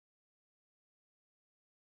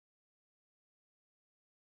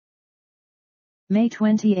May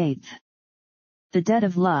 28. The debt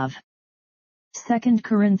of love. 2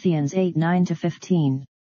 Corinthians 8:9-15.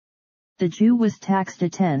 The Jew was taxed a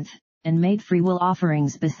tenth, and made freewill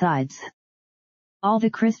offerings besides. All the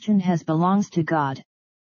Christian has belongs to God.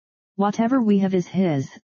 Whatever we have is His,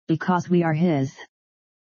 because we are His.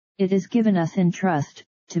 It is given us in trust,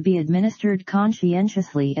 to be administered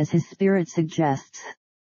conscientiously as His Spirit suggests.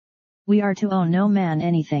 We are to owe no man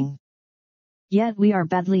anything. Yet we are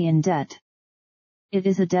badly in debt. It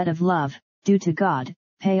is a debt of love, due to God,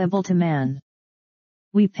 payable to man.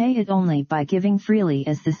 We pay it only by giving freely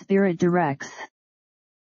as the Spirit directs.